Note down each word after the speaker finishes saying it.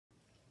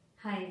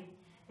Hi,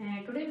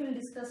 today we will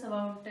discuss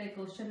about a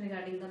question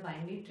regarding the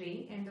binary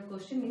tree, and the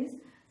question is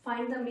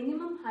find the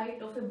minimum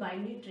height of a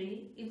binary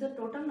tree if the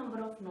total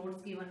number of nodes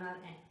given are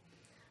n.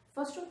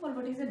 First of all,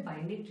 what is a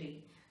binary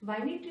tree?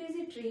 Binary tree is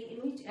a tree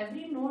in which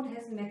every node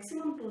has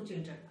maximum 2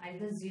 children,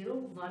 either 0,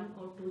 1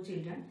 or 2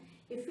 children.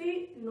 If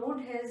a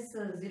node has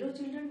 0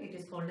 children, it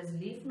is called as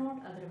leaf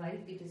node, otherwise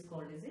it is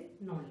called as a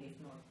non-leaf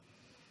node.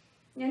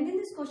 And in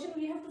this question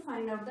we have to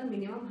find out the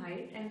minimum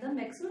height and the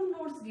maximum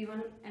nodes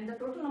given and the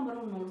total number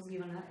of nodes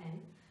given are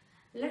n.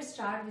 Let's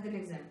start with an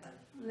example.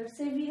 Let's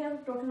say we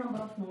have total number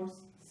of nodes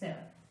 7.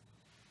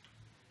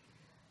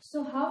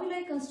 So how will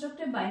I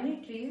construct a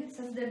binary tree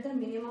such that the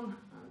minimum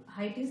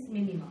height is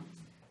minimum?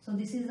 So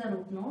this is the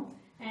root node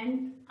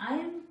and I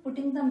am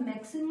putting the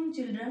maximum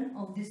children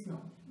of this node,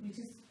 which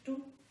is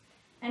 2.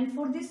 And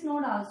for this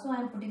node also I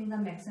am putting the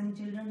maximum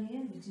children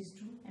here, which is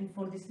 2, and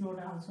for this node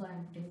also I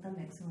am putting the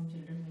maximum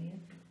children here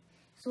 2.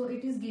 So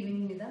it is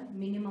giving me the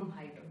minimum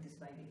height of this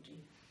binary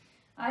tree.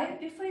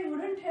 If I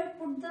wouldn't have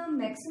put the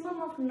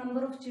maximum of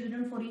number of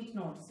children for each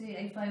node, say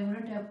if I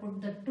wouldn't have put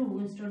the 2,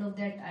 instead of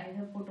that I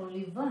have put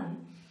only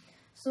 1.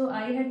 So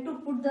I had to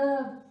put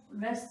the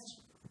rest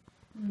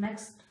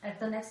at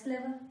the next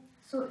level.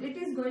 So it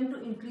is going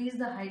to increase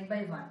the height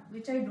by 1,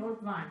 which I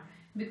don't want,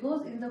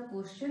 because in the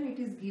question it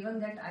is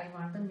given that I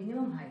want the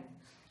minimum height.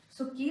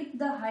 So keep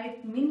the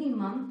height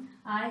minimum,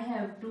 I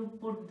have to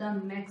put the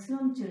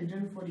maximum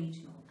children for each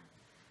node.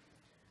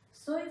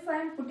 So if I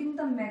am putting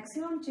the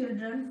maximum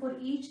children for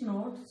each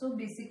node, so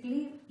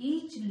basically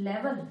each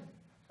level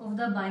of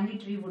the binary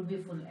tree would be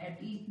full.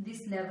 At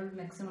this level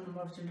maximum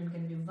number of children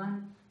can be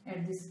 1,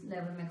 at this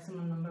level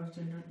maximum number of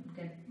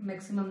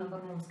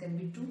nodes can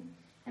be 2,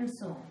 and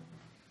so on.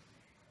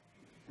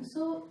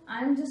 So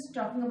I am just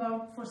talking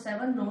about for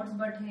 7 nodes,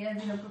 but here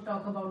we have to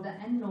talk about the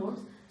n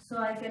nodes. So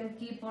I can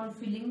keep on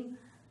filling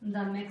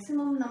the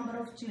maximum number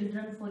of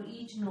children for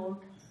each node,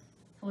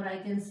 or I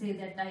can say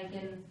that I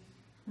can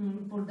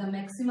put the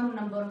maximum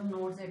number of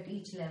nodes at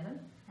each level,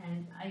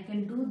 and I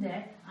can do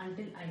that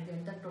until I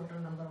get the total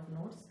number of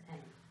nodes n.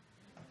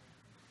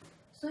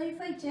 So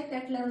if I check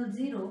at level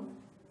 0,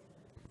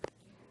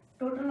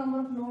 total number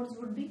of nodes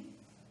would be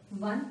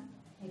 1,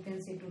 I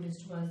can say 2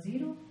 raised to the power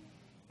 0.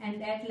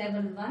 And at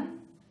level 1,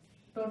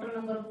 total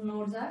number of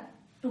nodes are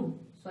 2.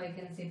 So I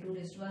can say 2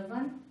 raised to the power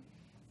 1.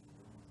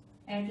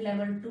 At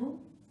level 2,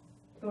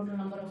 total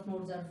number of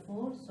nodes are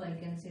 4. So I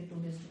can say 2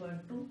 raised to the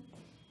power 2.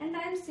 And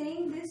I am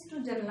saying this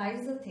to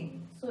generalize the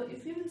thing. So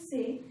if you will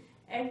say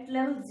at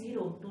level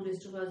 0, 2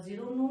 raised to the power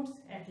 0 nodes.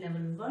 At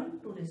level 1,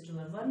 2 raised to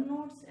the power 1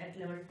 nodes. At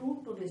level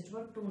 2, 2 raised to the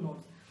power 2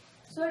 nodes.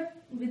 So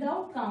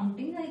without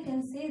counting, I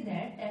can say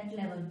that at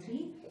level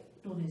 3,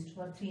 2 raised to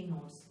the power 3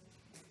 nodes.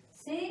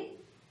 Say,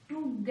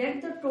 to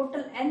get the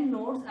total n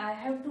nodes, I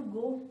have to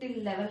go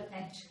till level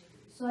h.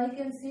 So I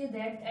can say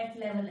that at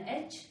level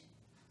h,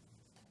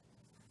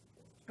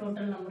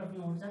 total number of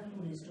nodes are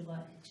 2 raised to the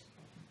power h.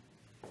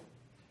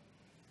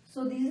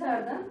 So these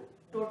are the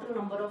total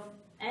number of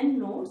n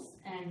nodes,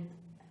 and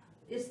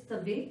is the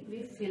way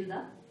we fill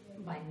the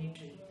binary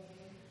tree.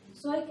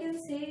 So I can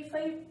say if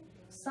I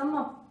sum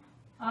up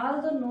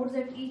all the nodes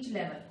at each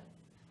level,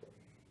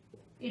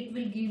 it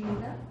will give me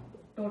the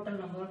total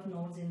number of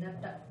nodes in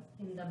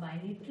the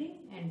binary tree,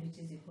 and which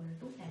is equal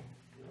to n.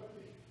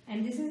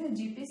 And this is a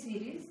GP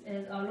series,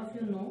 as all of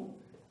you know,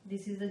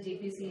 this is the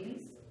GP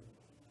series.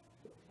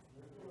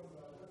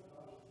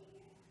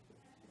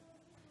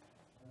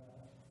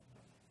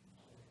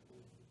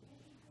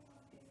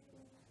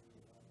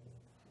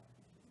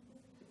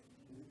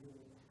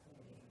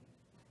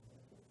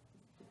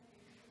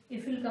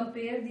 If you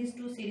compare these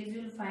two series,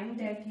 you will find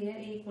that here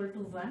A equal to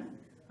 1,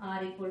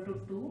 R equal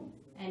to 2,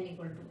 N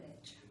equal to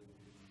H.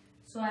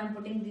 So I am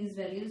putting these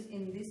values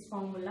in this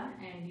formula,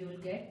 and you will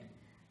get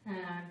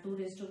 2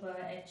 raised to the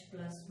power H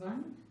plus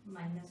 1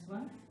 minus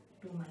 1,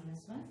 2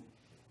 minus 1.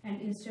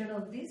 And instead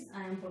of this,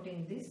 I am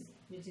putting this,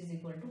 which is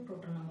equal to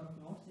total number of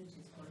nodes, which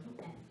is equal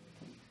to N.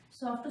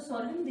 So after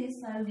solving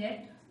this, I will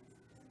get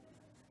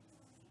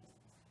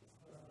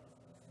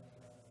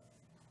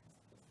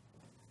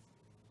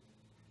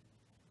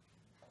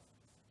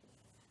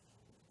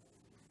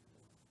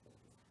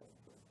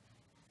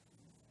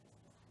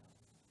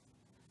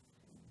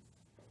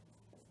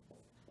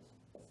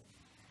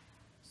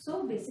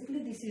So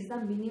basically this is the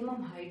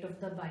minimum height of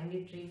the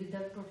binary tree with the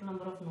total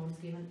number of nodes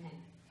given n.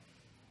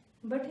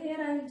 But here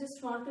I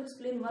just want to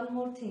explain one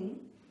more thing.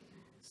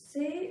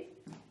 Say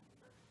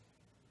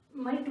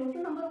my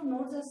total number of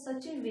nodes are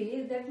such a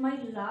way that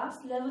my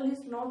last level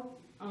is not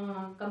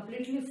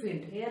completely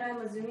filled. Here I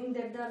am assuming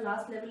that the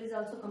last level is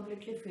also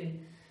completely filled.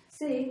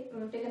 Say,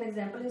 take an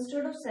example,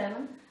 instead of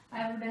 7,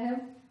 I would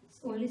have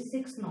only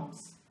 6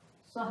 nodes.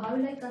 So how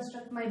will I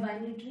construct my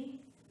binary tree?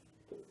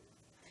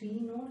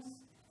 3 nodes.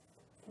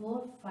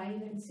 4,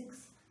 5 and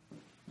 6.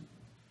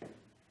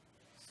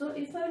 So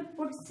if I will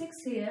put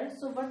 6 here,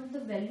 so what the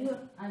value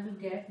I will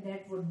get,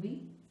 that would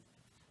be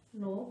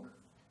log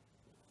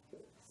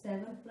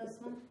 7 plus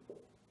 1.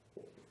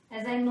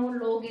 As I know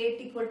log 8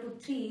 equal to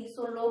 3,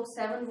 so log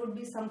 7 would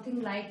be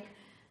something like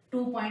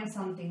 2 point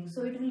something,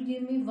 so it will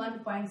give me 1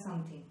 point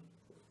something.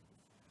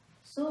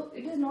 So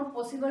it is not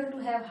possible to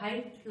have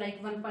height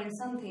like 1 point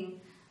something.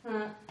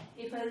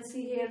 If I'll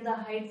see here, the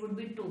height would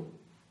be 2.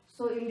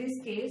 So in this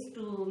case,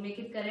 to make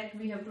it correct,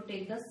 we have to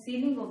take the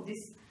ceiling of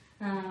this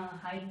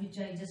height which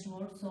I just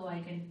wrote. So I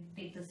can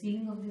take the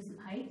ceiling of this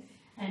height,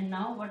 and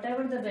now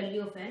whatever the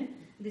value of n,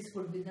 this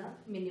would be the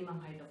minimum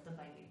height of the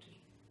binary tree.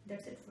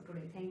 That's it for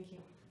today. Thank you.